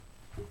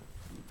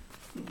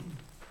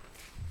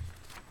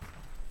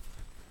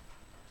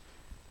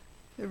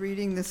The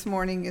reading this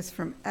morning is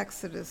from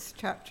Exodus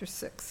chapter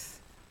 6,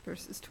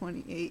 verses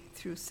 28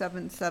 through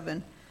 7:7,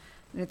 and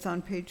it's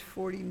on page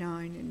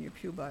 49 in your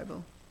Pew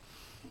Bible.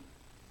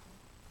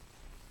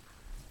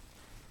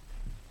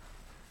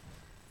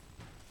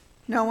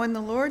 Now when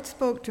the Lord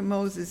spoke to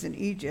Moses in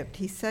Egypt,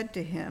 he said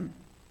to him,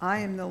 I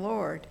am the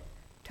Lord.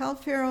 Tell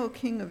Pharaoh,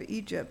 king of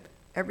Egypt,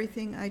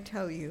 everything I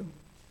tell you.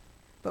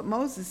 But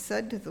Moses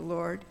said to the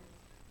Lord,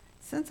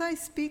 Since I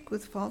speak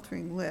with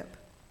faltering lip,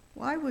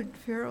 why would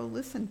Pharaoh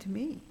listen to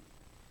me?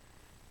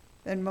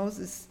 Then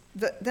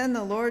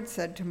the Lord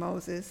said to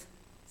Moses,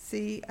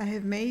 See, I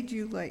have made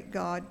you like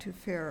God to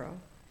Pharaoh,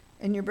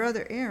 and your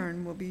brother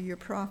Aaron will be your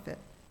prophet.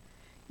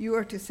 You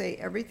are to say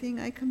everything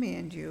I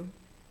command you,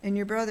 and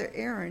your brother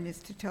Aaron is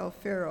to tell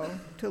Pharaoh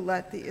to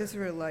let the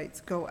Israelites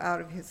go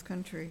out of his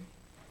country.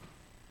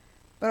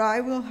 But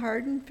I will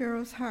harden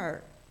Pharaoh's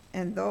heart,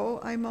 and though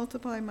I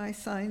multiply my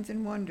signs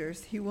and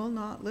wonders, he will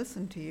not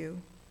listen to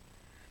you.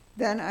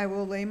 Then I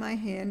will lay my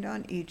hand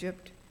on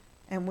Egypt,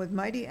 and with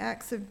mighty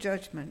acts of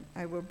judgment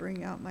I will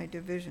bring out my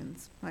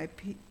divisions, my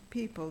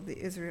people, the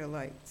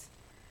Israelites.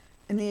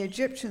 And the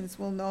Egyptians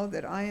will know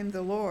that I am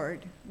the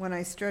Lord when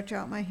I stretch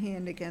out my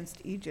hand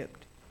against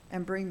Egypt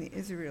and bring the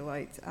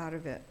Israelites out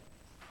of it.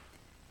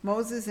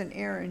 Moses and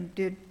Aaron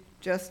did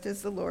just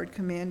as the Lord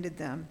commanded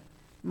them.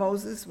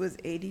 Moses was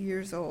 80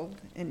 years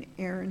old, and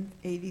Aaron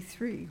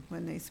 83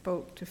 when they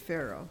spoke to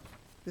Pharaoh.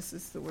 This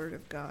is the word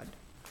of God.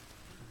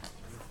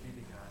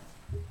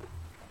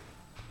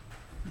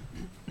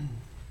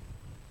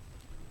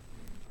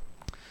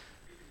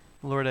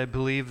 Lord, I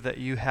believe that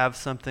you have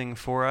something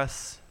for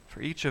us,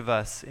 for each of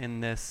us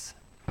in this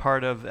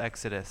part of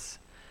Exodus.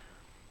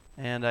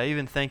 And I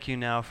even thank you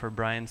now for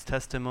Brian's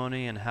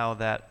testimony and how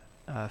that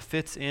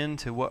fits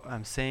into what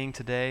I'm saying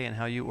today and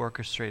how you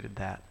orchestrated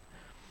that.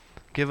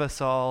 Give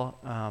us all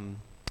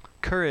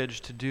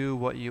courage to do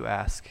what you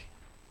ask.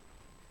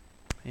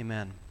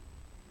 Amen.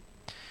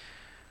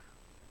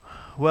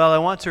 Well, I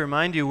want to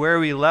remind you where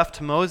we left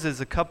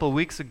Moses a couple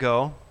weeks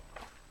ago.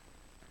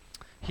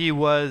 He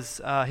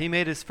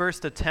made his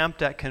first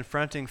attempt at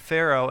confronting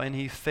Pharaoh, and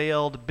he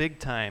failed big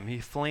time. He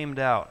flamed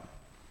out.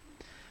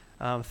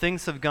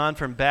 Things have gone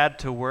from bad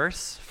to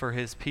worse for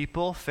his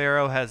people.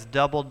 Pharaoh has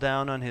doubled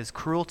down on his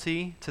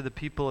cruelty to the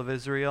people of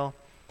Israel.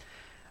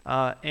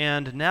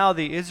 And now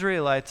the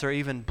Israelites are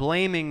even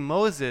blaming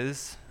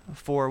Moses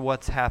for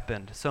what's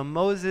happened. So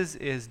Moses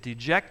is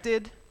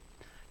dejected,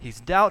 he's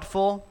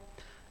doubtful,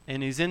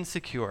 and he's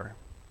insecure.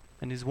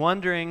 And he's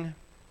wondering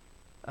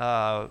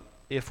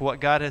if what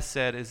God has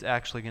said is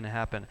actually going to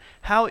happen.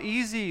 How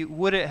easy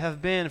would it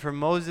have been for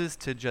Moses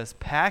to just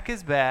pack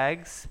his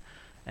bags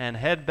and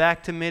head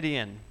back to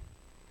Midian?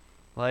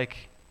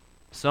 Like,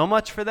 so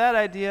much for that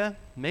idea.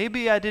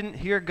 Maybe I didn't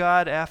hear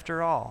God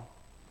after all.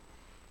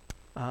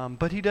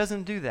 But he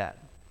doesn't do that.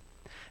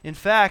 In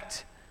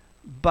fact,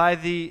 by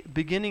the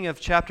beginning of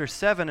chapter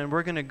 7, and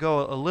we're going to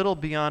go a little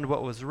beyond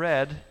what was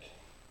read,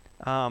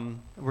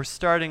 we're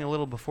starting a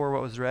little before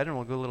what was read, and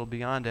we'll go a little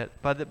beyond it.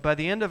 By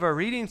the end of our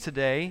reading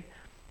today,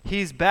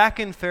 he's back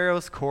in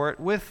Pharaoh's court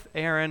with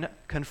Aaron,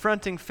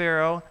 confronting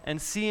Pharaoh and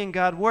seeing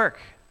God work.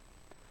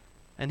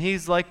 And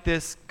he's like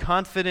this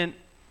confident,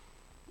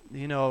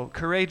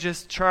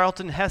 courageous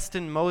Charlton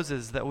Heston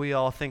Moses that we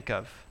all think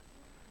of.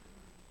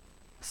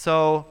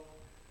 So,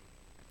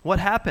 what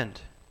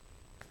happened?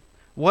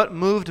 What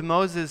moved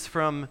Moses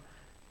from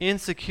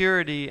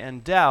insecurity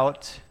and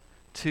doubt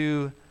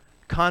to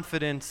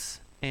confidence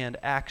and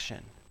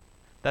action?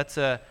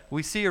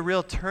 We see a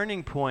real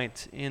turning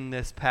point in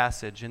this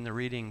passage in the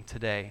reading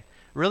today.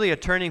 Really a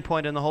turning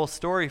point in the whole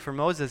story for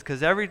Moses,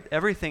 because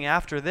everything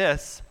after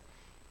this,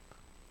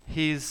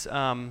 he's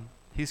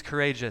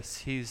courageous.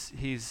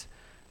 He's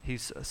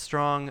a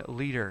strong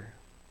leader.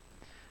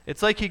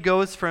 It's like he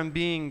goes from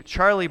being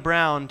Charlie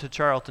Brown to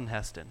Charlton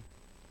Heston,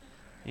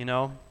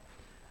 and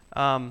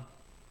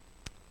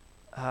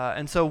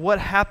so what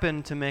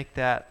happened to make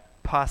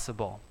that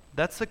possible?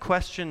 That's the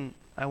question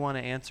I want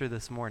to answer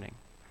this morning.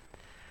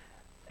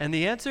 And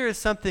the answer is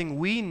something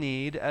we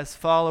need as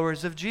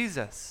followers of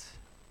Jesus.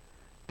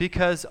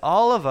 Because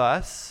all of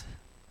us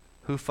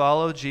who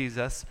follow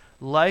Jesus,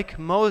 like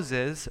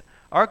Moses,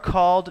 are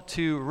called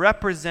to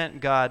represent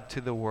God to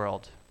the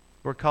world.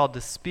 We're called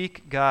to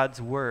speak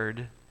God's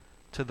word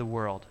to the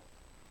world.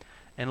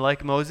 And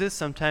like Moses,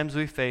 sometimes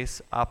we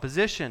face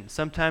opposition.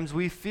 Sometimes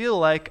we feel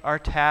like our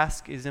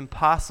task is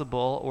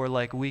impossible or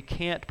like we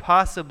can't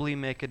possibly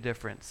make a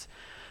difference.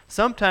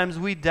 Sometimes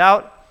we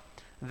doubt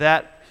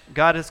that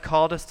God has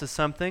called us to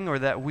something or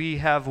that we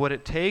have what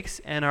it takes,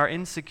 and our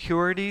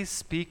insecurities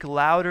speak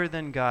louder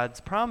than God's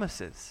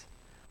promises.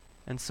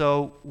 And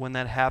so when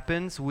that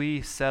happens,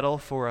 we settle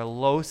for a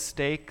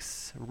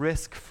low-stakes,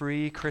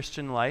 risk-free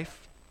Christian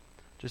life,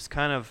 just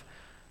kind of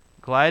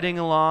gliding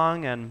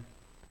along and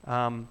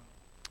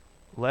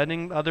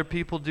letting other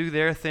people do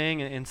their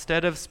thing. And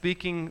instead of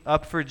speaking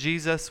up for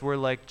Jesus, we're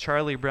like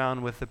Charlie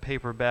Brown with a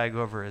paper bag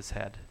over his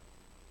head.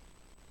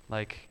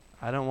 Like,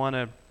 I don't want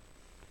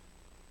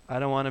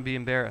to be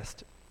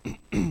embarrassed.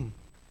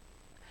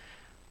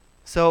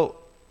 So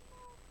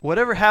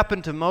whatever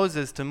happened to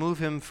Moses to move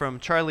him from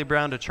Charlie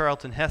Brown to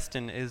Charlton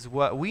Heston is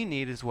what we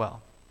need as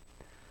well.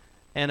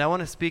 And I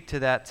want to speak to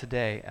that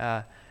today.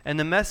 And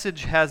the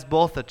message has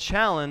both a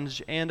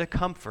challenge and a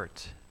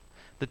comfort.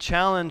 The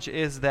challenge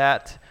is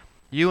that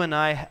you and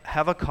I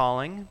have a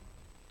calling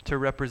to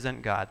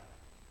represent God.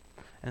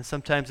 And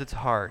sometimes it's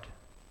hard.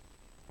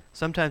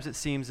 Sometimes it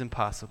seems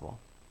impossible.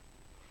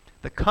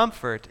 The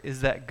comfort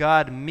is that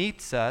God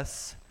meets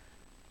us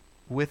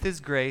with His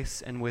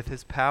grace and with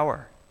His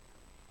power.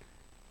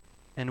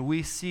 And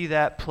we see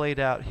that played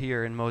out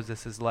here in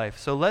Moses' life.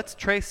 So let's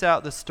trace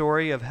out the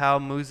story of how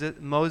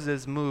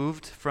Moses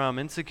moved from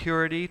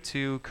insecurity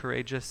to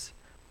courageous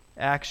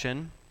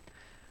action.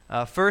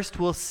 First,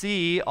 we'll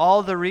see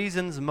all the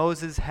reasons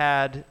Moses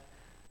had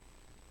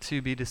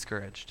to be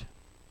discouraged.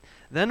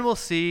 Then we'll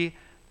see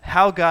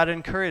how God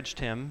encouraged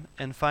him.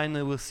 And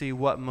finally, we'll see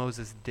what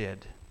Moses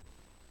did.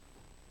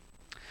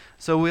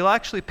 So we'll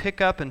actually pick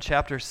up in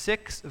chapter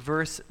 6,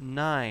 verse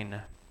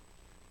 9.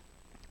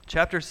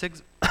 Chapter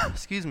 6,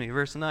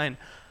 verse 9.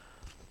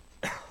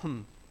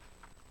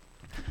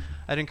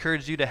 I'd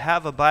encourage you to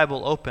have a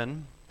Bible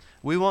open.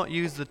 We won't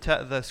use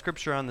the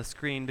scripture on the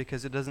screen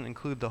because it doesn't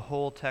include the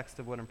whole text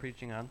of what I'm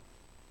preaching on.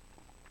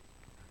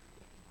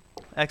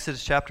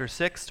 Exodus chapter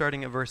 6,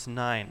 starting at verse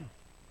 9.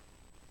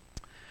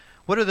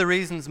 What are the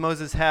reasons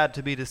Moses had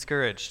to be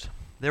discouraged?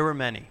 There were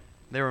many.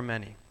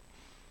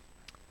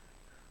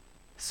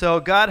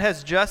 So God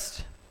has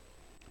just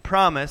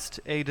promised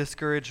a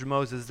discouraged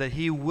Moses that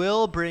He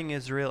will bring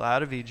Israel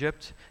out of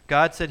Egypt.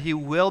 God said He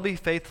will be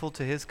faithful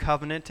to His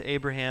covenant to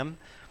Abraham.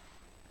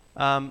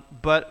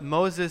 But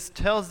Moses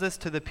tells this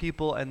to the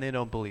people and they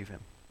don't believe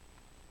him.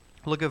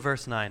 Look at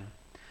verse 9.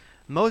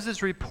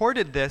 Moses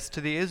reported this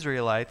to the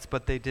Israelites,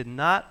 but they did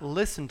not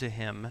listen to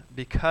him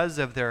because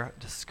of their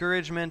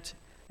discouragement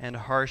and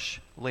harsh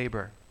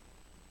labor.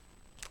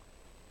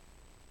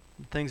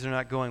 Things are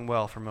not going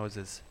well for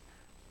Moses.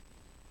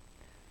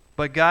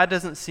 But God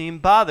doesn't seem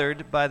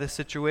bothered by the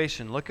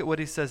situation. Look at what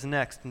He says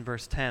next in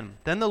verse 10.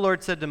 Then the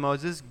Lord said to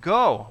Moses,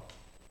 "Go,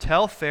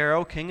 tell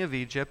Pharaoh, king of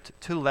Egypt,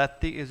 to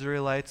let the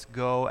Israelites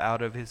go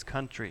out of his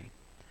country."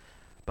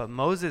 But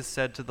Moses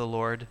said to the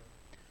Lord,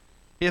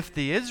 "If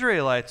the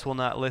Israelites will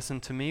not listen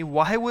to me,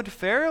 why would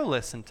Pharaoh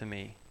listen to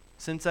me,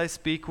 since I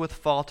speak with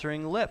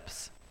faltering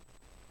lips?"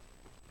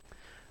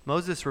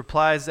 Moses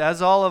replies,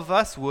 as all of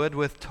us would,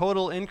 with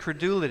total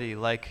incredulity,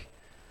 like,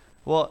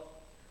 well,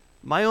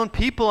 my own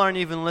people aren't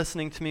even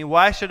listening to me.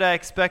 Why should I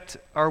expect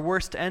our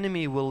worst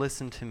enemy will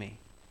listen to me?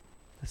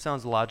 That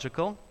sounds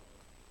logical.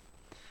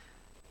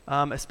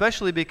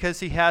 Especially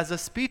because he has a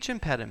speech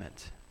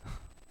impediment,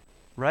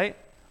 right?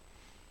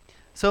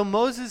 So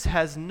Moses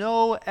has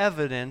no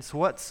evidence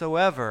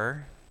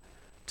whatsoever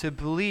to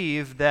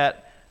believe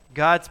that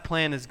God's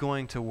plan is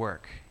going to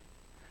work.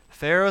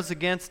 Pharaoh's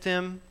against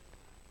him.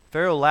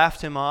 Pharaoh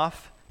laughed him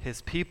off.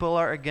 His people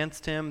are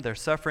against him. Their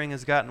suffering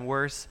has gotten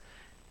worse.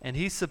 And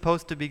he's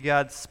supposed to be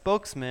God's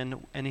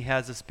spokesman, and he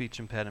has a speech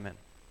impediment.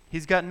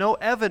 He's got no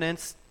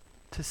evidence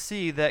to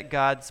see that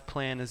God's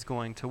plan is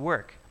going to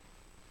work.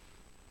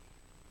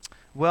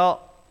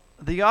 Well,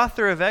 the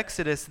author of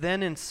Exodus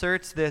then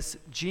inserts this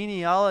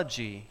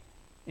genealogy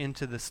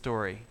into the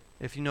story,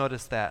 if you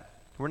notice that.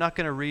 We're not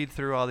going to read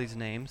through all these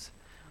names.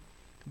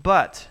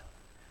 But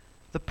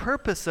the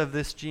purpose of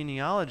this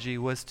genealogy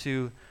was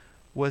to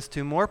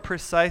more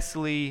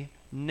precisely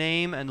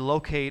name and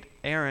locate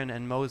Aaron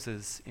and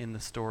Moses in the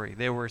story.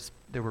 They were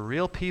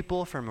real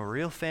people from a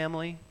real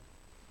family.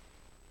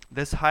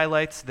 This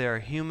highlights their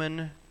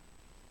human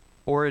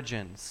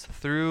origins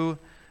through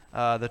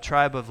the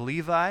tribe of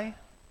Levi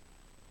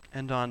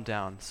and on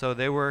down. So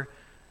they were,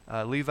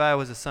 Levi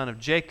was a son of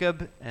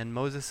Jacob, and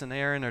Moses and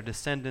Aaron are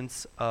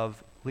descendants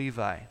of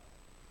Levi.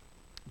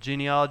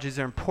 Genealogies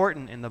are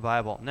important in the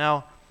Bible.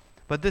 Now,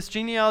 but this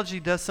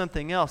genealogy does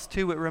something else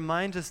too. It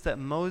reminds us that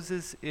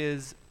Moses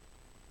is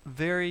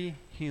very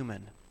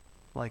human,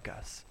 like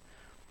us.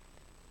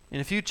 In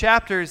a few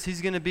chapters,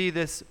 he's going to be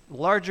this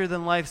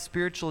larger-than-life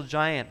spiritual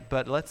giant,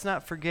 but let's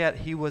not forget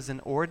he was an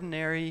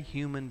ordinary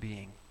human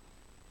being.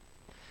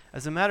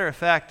 As a matter of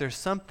fact, there's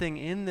something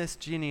in this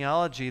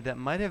genealogy that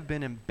might have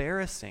been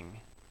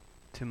embarrassing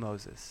to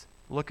Moses.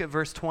 Look at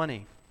verse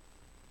 20.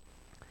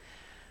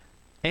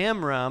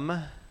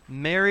 Amram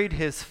married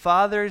his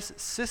father's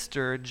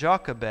sister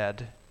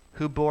Jochebed,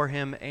 who bore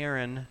him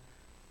Aaron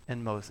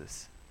and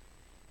Moses.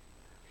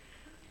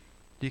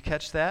 Do you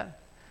catch that?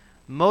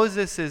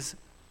 Moses'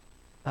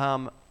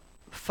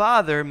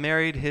 father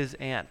married his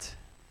aunt.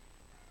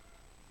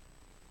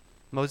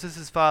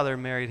 Moses' father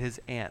married his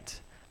aunt.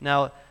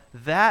 Now,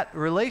 that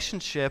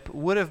relationship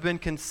would have been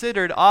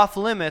considered off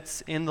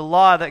limits in the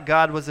law that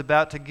God was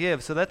about to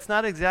give. So that's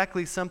not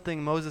exactly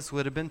something Moses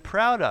would have been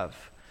proud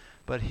of.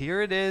 But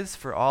here it is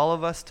for all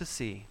of us to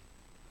see.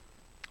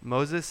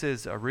 Moses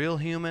is a real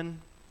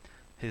human.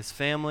 His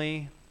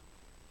family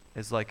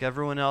is like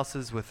everyone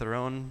else's with their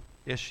own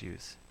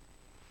issues.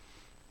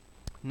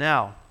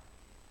 Now,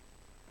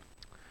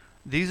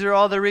 these are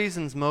all the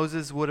reasons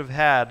Moses would have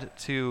had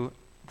to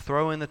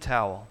throw in the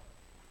towel.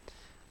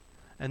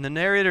 And the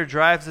narrator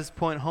drives this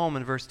point home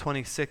in verse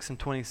 26 and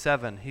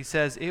 27. He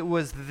says, "It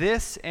was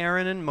this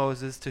Aaron and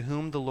Moses to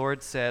whom the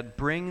Lord said,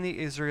 'Bring the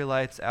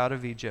Israelites out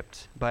of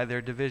Egypt by their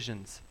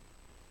divisions.'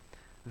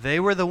 They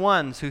were the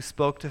ones who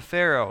spoke to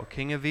Pharaoh,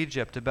 king of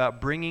Egypt,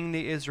 about bringing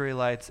the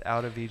Israelites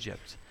out of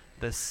Egypt.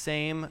 This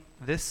same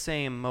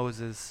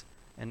Moses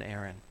and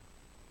Aaron."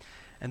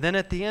 And then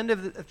at the end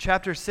of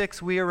chapter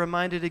 6, we are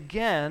reminded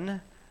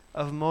again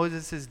of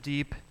Moses'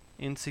 deep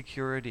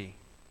insecurity.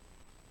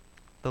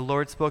 The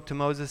Lord spoke to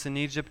Moses in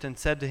Egypt and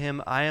said to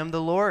him, "I am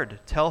the Lord.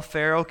 Tell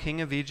Pharaoh,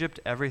 king of Egypt,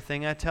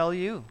 everything I tell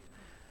you."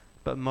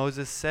 But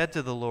Moses said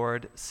to the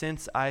Lord,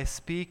 "Since I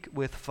speak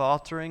with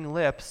faltering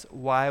lips,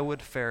 why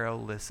would Pharaoh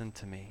listen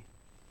to me?"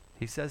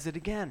 He says it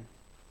again.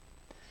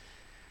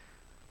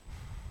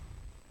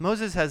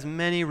 Moses has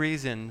many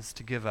reasons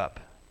to give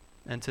up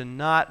and to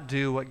not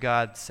do what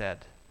God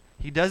said.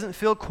 He doesn't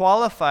feel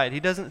qualified.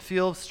 He doesn't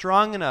feel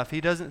strong enough. He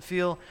doesn't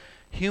feel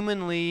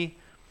humanly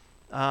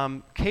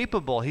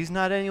capable. He's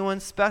not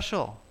anyone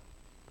special.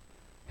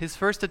 His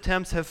first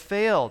attempts have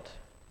failed.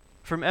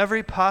 From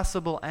every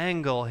possible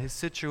angle, his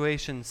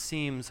situation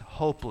seems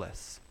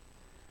hopeless.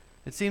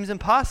 It seems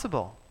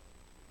impossible.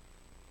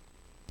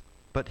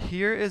 But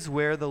here is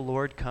where the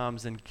Lord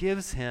comes and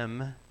gives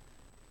him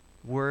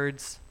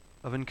words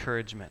of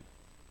encouragement.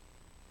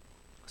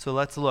 So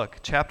let's look.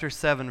 Chapter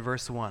 7,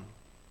 verse 1.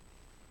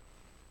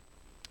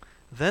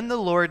 Then the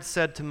Lord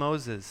said to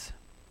Moses,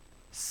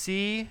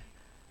 "See,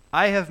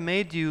 I have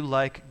made you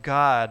like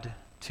God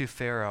to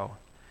Pharaoh,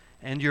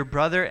 and your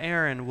brother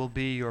Aaron will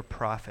be your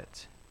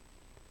prophet.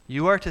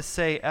 You are to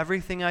say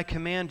everything I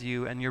command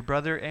you, and your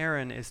brother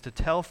Aaron is to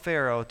tell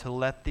Pharaoh to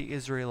let the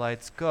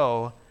Israelites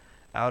go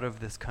out of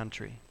this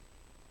country."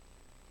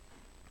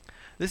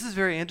 This is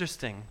very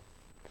interesting.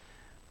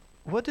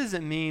 What does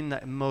it mean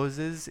that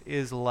Moses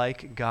is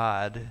like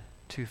God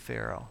to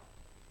Pharaoh?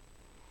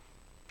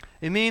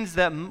 It means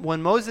that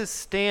when Moses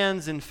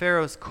stands in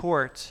Pharaoh's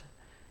court,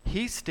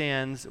 he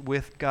stands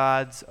with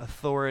God's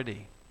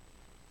authority.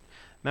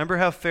 Remember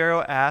how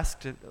Pharaoh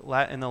asked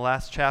in the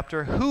last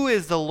chapter, "Who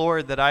is the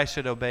Lord that I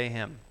should obey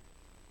him?"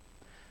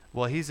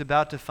 Well, he's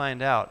about to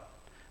find out.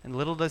 And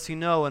little does he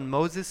know, when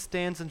Moses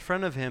stands in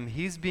front of him,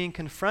 he's being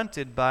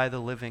confronted by the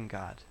living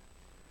God.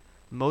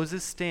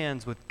 Moses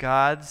stands with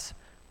God's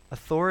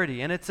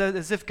authority. And it's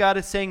as if God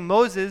is saying,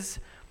 "Moses,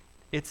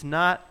 it's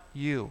not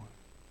you.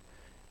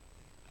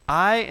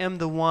 I am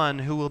the one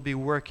who will be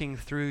working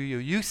through you.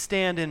 You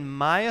stand in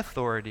my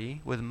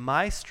authority with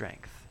my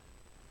strength.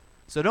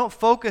 So don't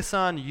focus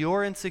on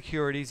your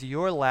insecurities,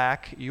 your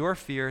lack, your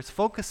fears.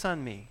 Focus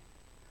on me.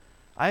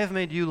 I have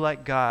made you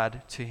like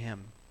God to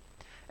him."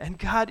 And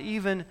God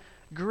even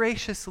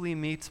graciously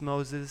meets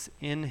Moses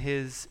in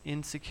his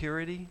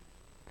insecurity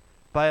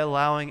by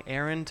allowing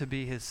Aaron to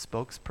be his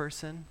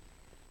spokesperson,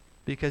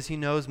 because he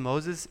knows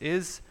Moses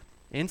is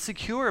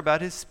insecure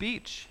about his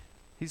speech.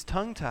 He's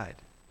tongue-tied.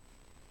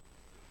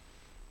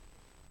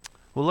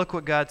 Well, look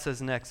what God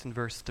says next in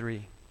verse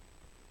 3.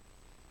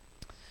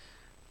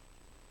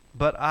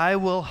 "But I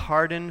will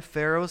harden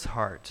Pharaoh's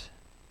heart,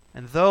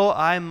 and though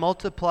I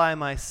multiply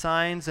my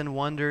signs and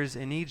wonders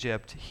in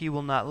Egypt, he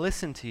will not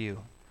listen to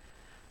you.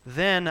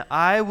 Then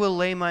I will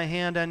lay my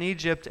hand on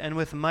Egypt, and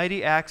with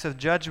mighty acts of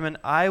judgment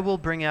I will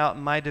bring out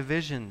my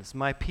divisions,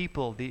 my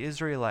people, the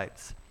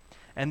Israelites.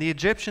 And the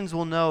Egyptians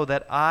will know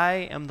that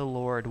I am the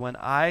Lord when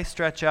I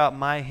stretch out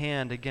my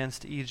hand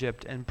against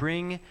Egypt and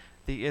bring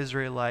the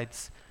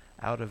Israelites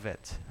out of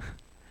it."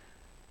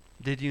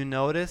 Did you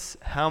notice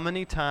how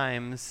many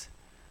times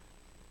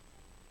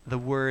the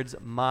words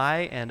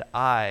 "my" and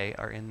 "I"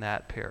 are in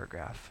that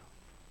paragraph?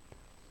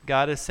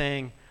 God is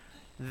saying,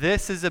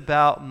 this is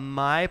about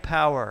my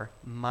power,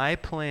 my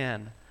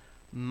plan,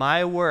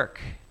 my work,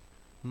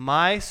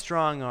 my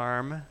strong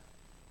arm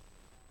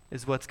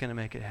is what's going to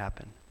make it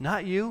happen.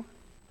 Not you.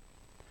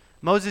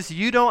 Moses,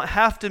 you don't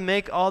have to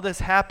make all this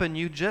happen.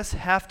 You just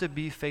have to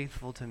be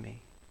faithful to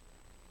me.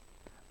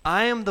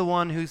 I am the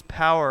one whose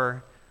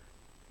power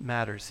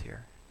matters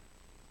here.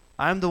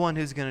 I'm the one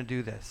who's going to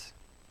do this.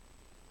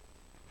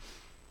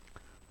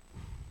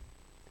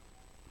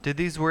 Did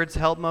these words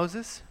help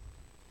Moses?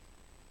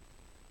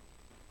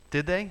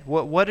 Did they?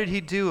 What did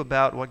he do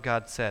about what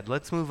God said?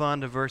 Let's move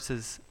on to verse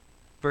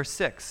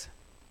 6.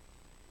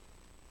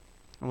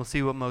 And we'll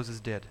see what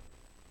Moses did.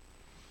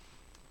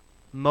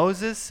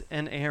 "Moses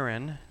and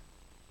Aaron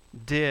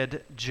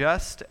did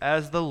just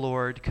as the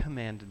Lord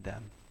commanded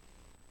them."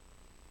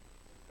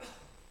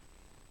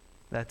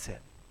 That's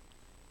it.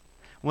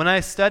 When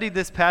I studied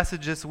this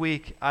passage this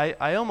week,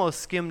 I almost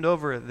skimmed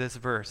over this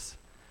verse.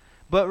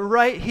 But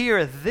right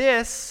here,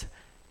 this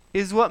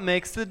is what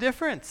makes the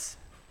difference.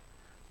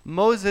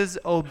 Moses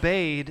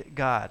obeyed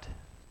God.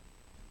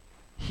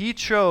 He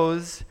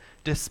chose,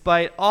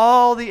 despite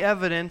all the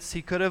evidence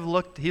he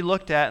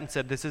looked at and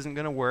said, "This isn't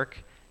going to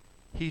work,"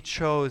 he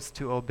chose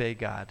to obey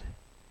God.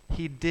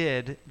 He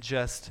did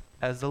just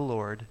as the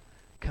Lord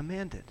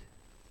commanded.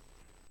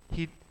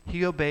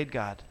 He obeyed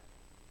God.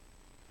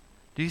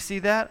 Do you see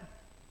that?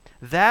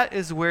 That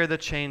is where the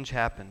change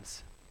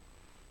happens.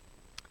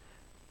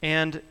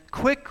 And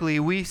quickly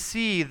we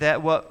see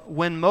that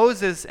when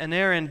Moses and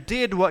Aaron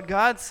did what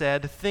God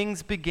said,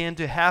 things began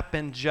to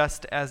happen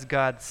just as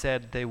God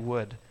said they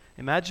would.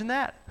 Imagine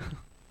that.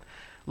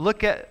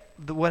 Look at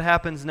what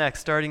happens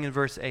next, starting in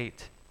verse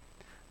 8.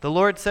 The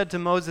Lord said to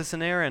Moses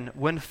and Aaron,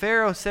 "When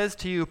Pharaoh says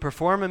to you,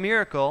 'Perform a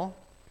miracle,'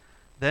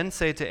 then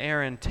say to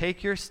Aaron,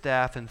 'Take your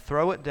staff and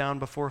throw it down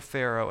before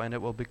Pharaoh, and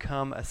it will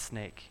become a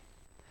snake.'"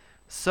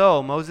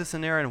 So Moses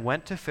and Aaron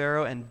went to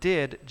Pharaoh and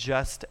did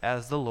just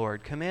as the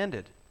Lord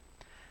commanded.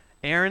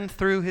 Aaron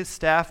threw his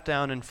staff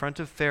down in front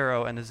of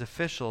Pharaoh and his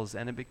officials,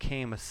 and it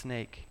became a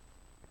snake.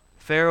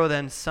 Pharaoh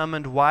then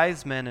summoned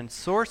wise men and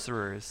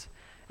sorcerers,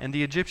 and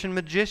the Egyptian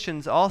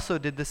magicians also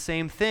did the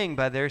same thing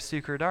by their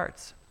secret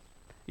arts.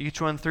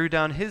 Each one threw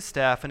down his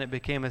staff, and it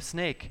became a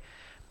snake.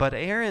 But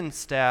Aaron's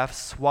staff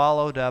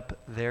swallowed up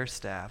their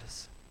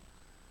staffs.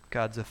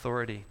 God's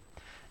authority.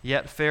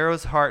 Yet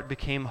Pharaoh's heart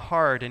became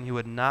hard, and he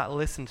would not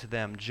listen to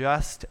them,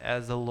 just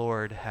as the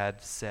Lord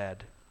had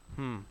said.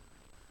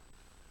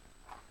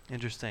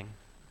 Interesting.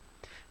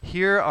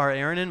 Here are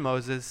Aaron and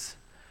Moses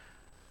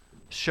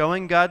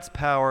showing God's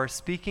power,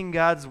 speaking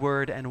God's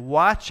word, and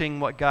watching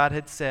what God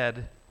had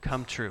said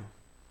come true.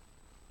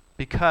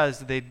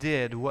 Because they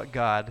did what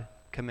God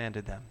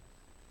commanded them.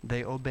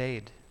 They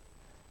obeyed.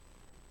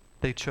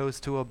 They chose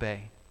to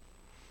obey.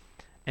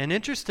 And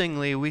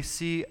interestingly, we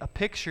see a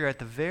picture at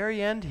the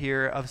very end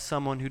here of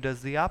someone who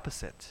does the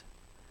opposite.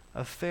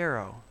 Of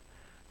Pharaoh,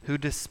 who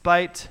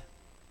despite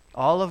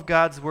all of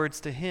God's words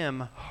to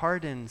him,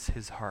 hardens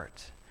his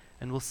heart.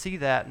 And we'll see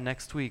that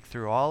next week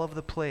through all of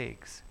the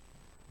plagues.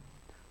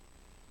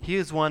 He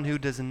is one who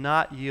does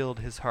not yield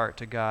his heart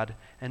to God,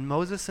 and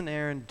Moses and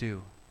Aaron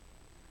do.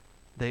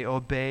 They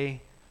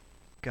obey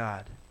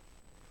God.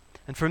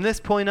 And from this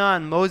point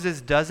on,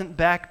 Moses doesn't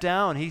back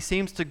down. He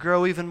seems to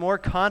grow even more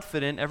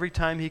confident every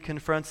time he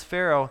confronts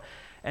Pharaoh.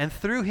 And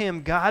through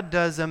him, God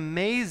does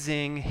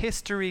amazing,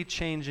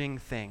 history-changing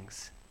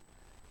things.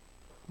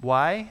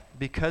 Why?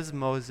 Because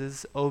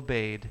Moses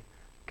obeyed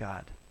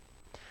God.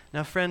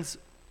 Now, friends,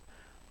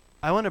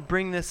 I want to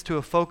bring this to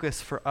a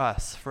focus for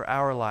us, for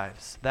our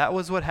lives. That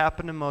was what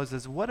happened to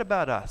Moses. What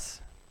about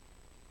us?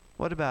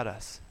 What about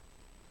us?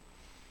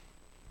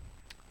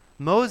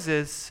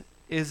 Moses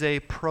is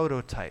a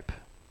prototype.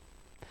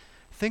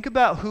 Think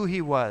about who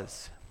he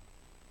was.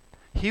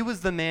 He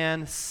was the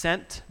man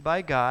sent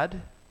by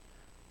God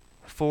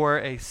for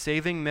a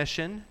saving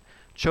mission,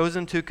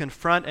 chosen to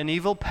confront an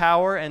evil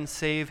power and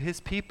save his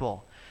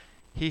people.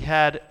 He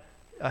had,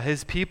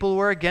 his people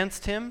were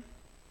against him.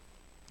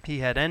 He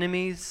had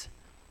enemies.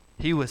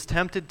 He was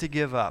tempted to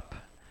give up.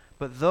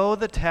 But though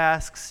the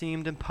task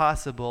seemed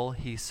impossible,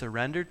 he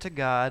surrendered to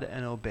God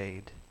and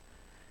obeyed.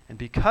 And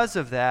because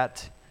of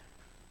that,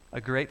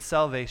 a great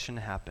salvation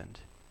happened.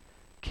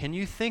 Can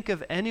you think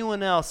of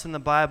anyone else in the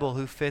Bible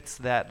who fits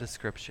that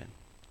description?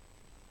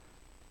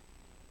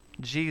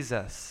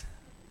 Jesus.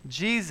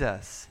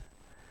 Jesus.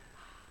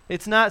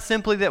 It's not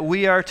simply that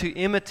we are to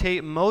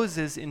imitate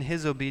Moses in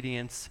his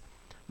obedience.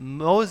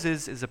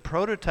 Moses is a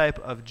prototype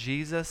of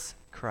Jesus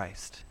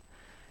Christ.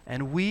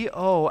 And we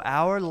owe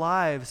our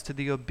lives to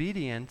the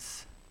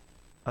obedience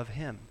of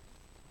him.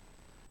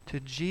 To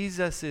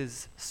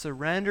Jesus'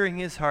 surrendering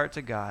his heart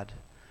to God,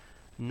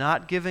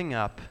 not giving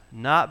up,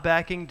 not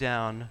backing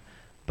down,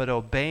 but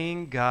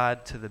obeying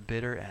God to the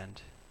bitter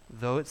end,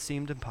 though it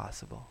seemed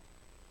impossible.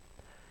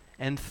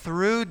 And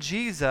through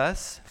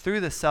Jesus, through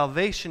the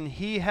salvation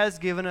he has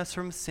given us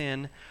from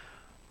sin,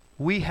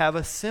 we have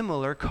a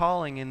similar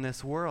calling in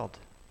this world.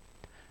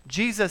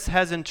 Jesus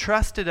has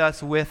entrusted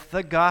us with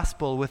the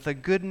gospel, with the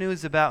good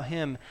news about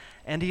him,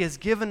 and he has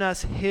given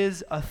us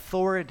his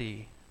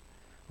authority,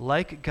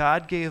 like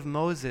God gave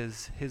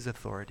Moses his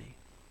authority.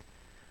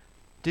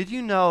 Did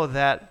you know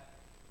that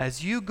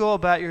as you go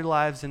about your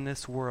lives in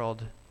this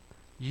world,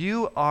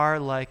 you are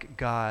like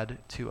God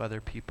to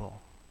other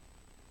people?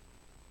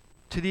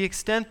 To the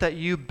extent that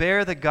you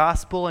bear the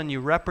gospel and you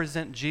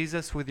represent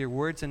Jesus with your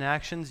words and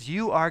actions,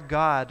 you are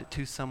God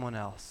to someone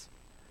else.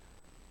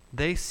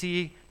 They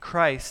see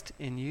Christ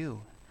in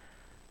you.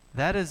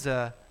 That is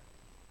a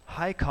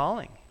high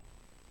calling,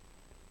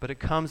 but it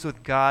comes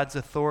with God's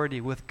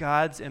authority, with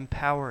God's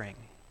empowering,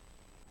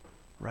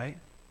 right?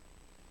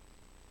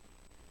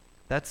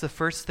 That's the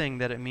first thing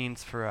that it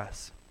means for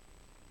us.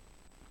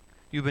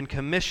 You've been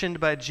commissioned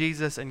by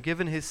Jesus and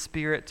given his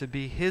Spirit to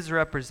be his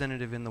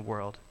representative in the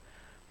world.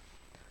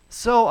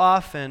 So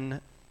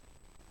often,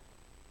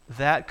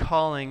 that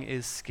calling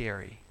is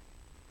scary.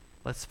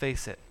 Let's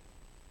face it.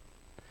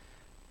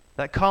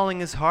 That calling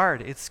is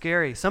hard. It's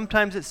scary.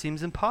 Sometimes it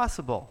seems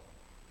impossible.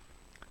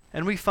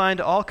 And we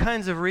find all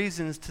kinds of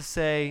reasons to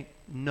say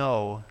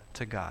no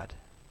to God.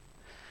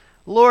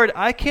 Lord,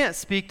 I can't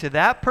speak to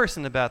that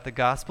person about the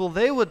gospel.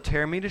 They would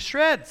tear me to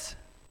shreds.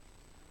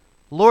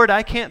 Lord,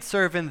 I can't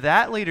serve in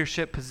that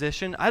leadership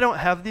position. I don't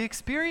have the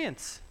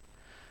experience.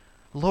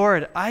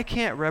 Lord, I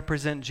can't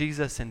represent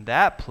Jesus in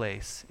that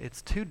place.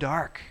 It's too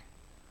dark.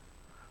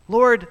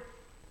 Lord,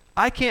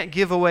 I can't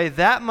give away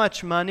that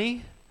much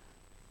money.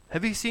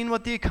 Have you seen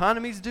what the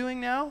economy's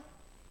doing now?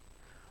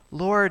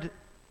 Lord,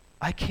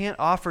 I can't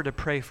offer to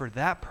pray for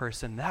that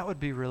person. That would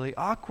be really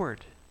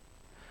awkward.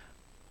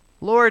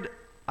 Lord,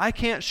 I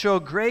can't show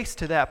grace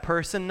to that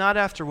person, not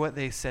after what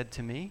they said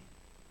to me.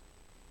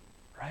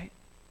 Right?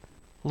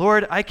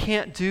 Lord, I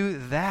can't do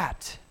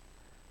that.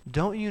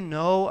 Don't you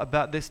know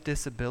about this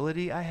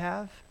disability I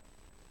have?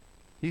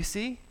 You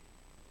see?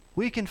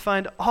 We can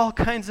find all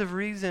kinds of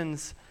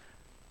reasons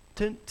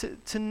to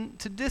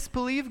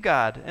disbelieve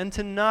God and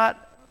to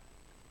not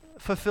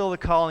fulfill the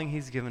calling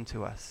he's given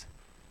to us.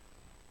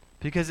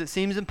 Because it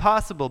seems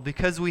impossible,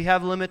 because we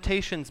have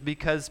limitations,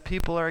 because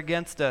people are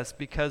against us,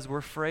 because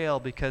we're frail,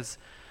 because,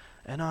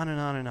 and on and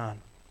on and on.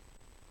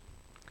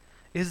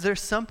 Is there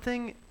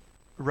something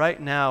right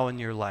now in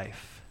your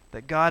life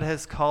that God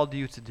has called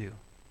you to do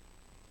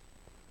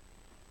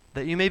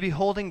that you may be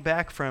holding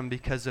back from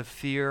because of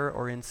fear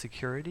or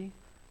insecurity?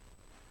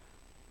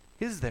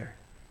 Is there?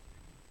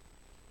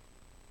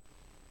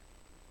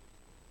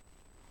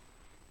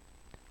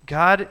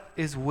 God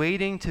is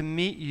waiting to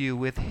meet you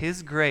with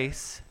his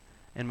grace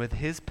and with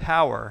his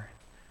power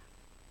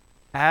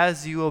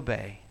as you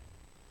obey,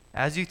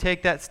 as you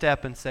take that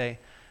step and say,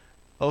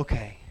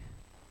 okay,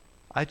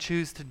 I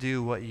choose to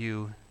do what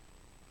you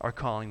are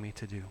calling me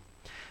to do.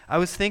 I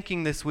was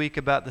thinking this week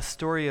about the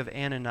story of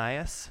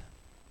Ananias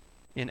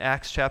in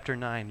Acts chapter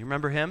 9. You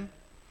remember him?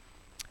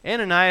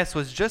 Ananias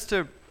was just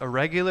a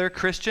regular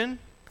Christian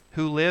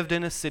who lived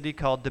in a city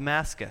called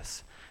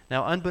Damascus.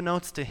 Now,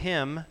 unbeknownst to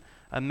him,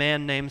 a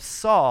man named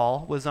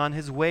Saul was on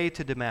his way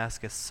to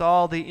Damascus.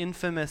 Saul, the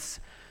infamous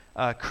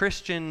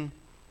Christian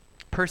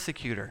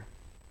persecutor,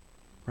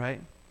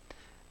 right?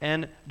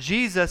 And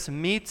Jesus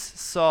meets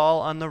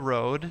Saul on the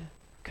road,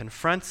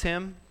 confronts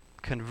him,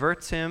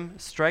 converts him,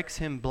 strikes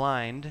him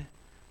blind,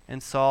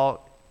 and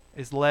Saul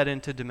is led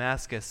into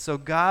Damascus. So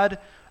God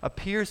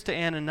appears to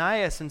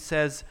Ananias and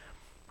says,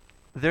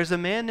 there's a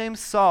man named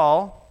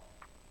Saul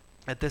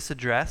at this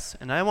address,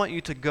 and I want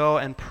you to go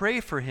and pray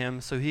for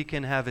him so he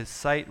can have his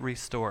sight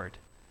restored.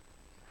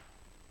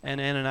 And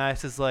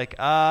Ananias is like,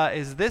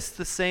 is this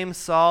the same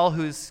Saul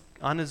who's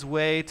on his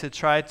way to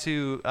try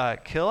to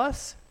kill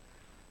us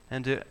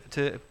and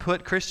to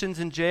put Christians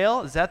in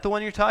jail? Is that the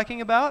one you're talking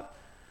about?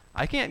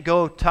 I can't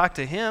go talk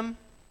to him.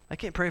 I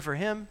can't pray for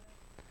him.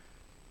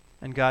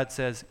 And God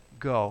says,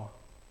 go.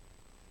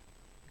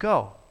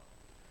 Go.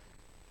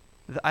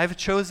 I've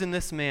chosen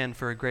this man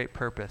for a great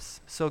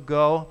purpose. So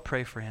go,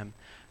 pray for him.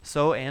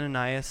 So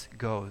Ananias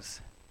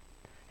goes.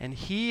 And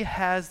he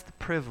has the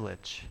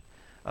privilege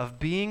of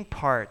being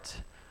part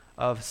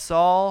of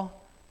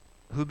Saul,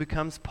 who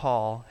becomes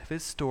Paul, of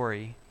his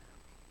story,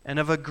 and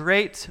of a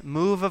great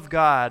move of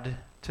God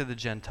to the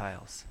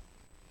Gentiles,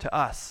 to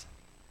us.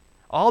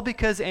 All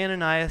because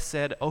Ananias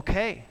said,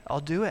 okay, I'll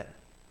do it.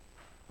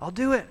 I'll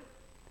do it.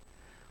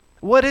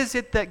 What is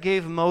it that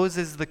gave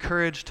Moses the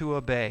courage to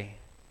obey?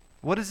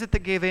 What is it that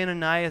gave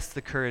Ananias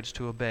the courage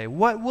to obey?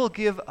 What will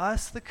give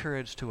us the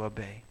courage to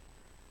obey?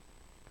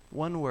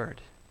 One word: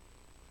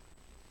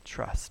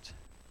 trust.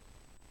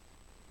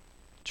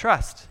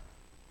 Trust.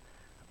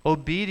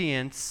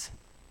 Obedience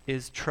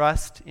is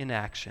trust in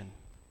action.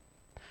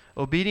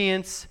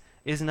 Obedience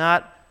is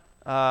not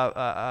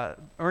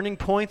earning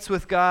points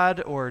with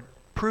God or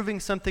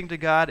proving something to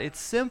God. It's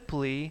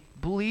simply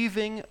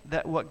believing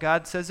that what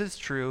God says is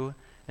true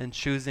and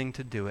choosing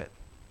to do it.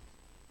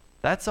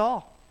 That's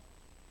all.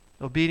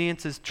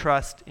 Obedience is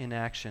trust in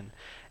action.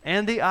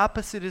 And the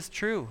opposite is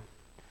true.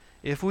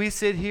 If we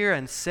sit here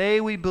and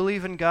say we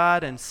believe in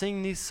God and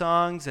sing these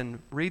songs and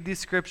read these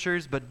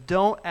scriptures, but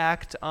don't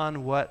act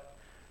on what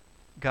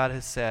God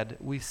has said,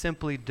 we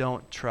simply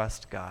don't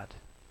trust God.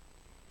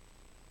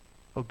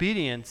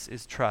 Obedience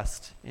is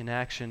trust in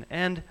action.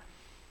 And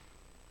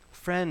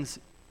friends,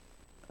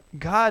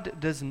 God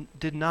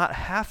did not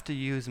have to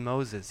use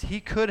Moses. He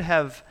could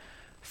have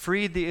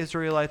freed the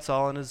Israelites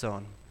all on his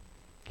own.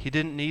 He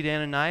didn't need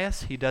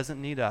Ananias. He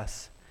doesn't need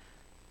us.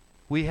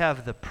 We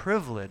have the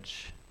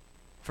privilege,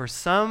 for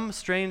some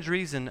strange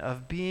reason,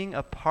 of being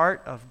a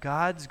part of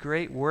God's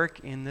great work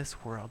in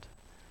this world.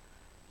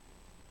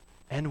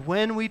 And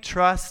when we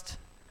trust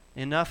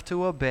enough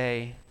to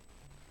obey,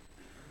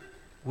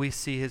 we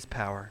see his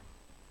power.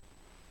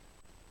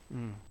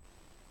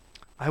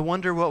 I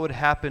wonder what would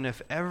happen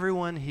if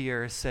everyone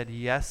here said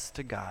yes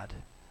to God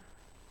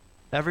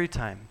every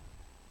time.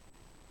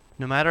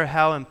 No matter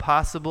how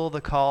impossible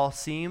the call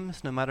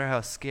seems, no matter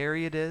how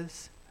scary it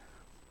is,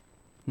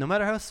 no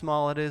matter how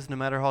small it is, no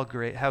matter how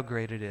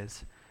great it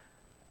is,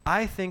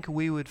 I think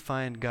we would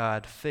find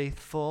God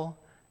faithful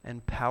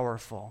and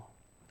powerful.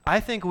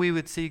 I think we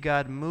would see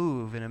God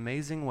move in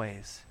amazing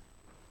ways.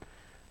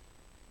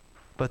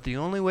 But the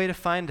only way to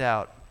find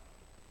out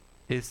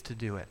is to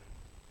do it.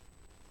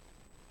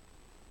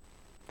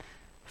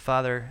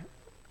 Father,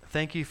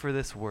 thank you for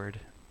this word.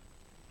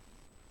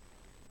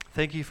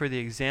 Thank you for the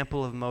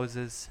example of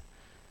Moses,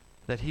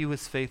 that he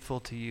was faithful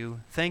to you.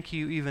 Thank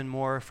you even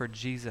more for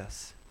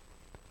Jesus,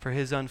 for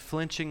his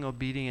unflinching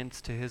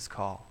obedience to his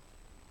call.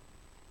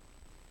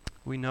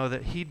 We know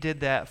that he did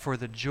that for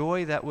the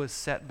joy that was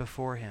set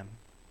before him.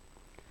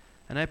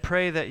 And I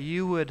pray that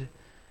you would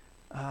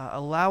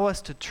allow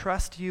us to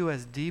trust you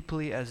as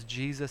deeply as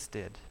Jesus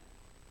did.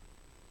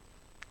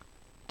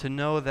 To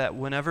know that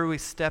whenever we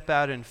step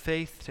out in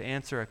faith to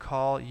answer a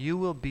call, you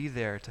will be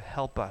there to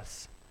help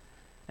us,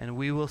 and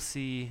we will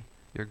see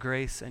your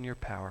grace and your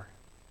power.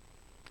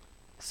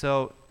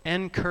 So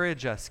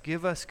encourage us,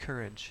 give us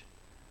courage,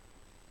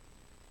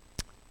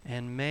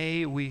 and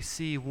may we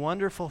see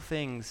wonderful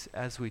things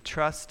as we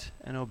trust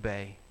and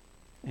obey.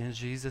 In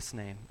Jesus'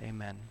 name,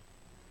 amen.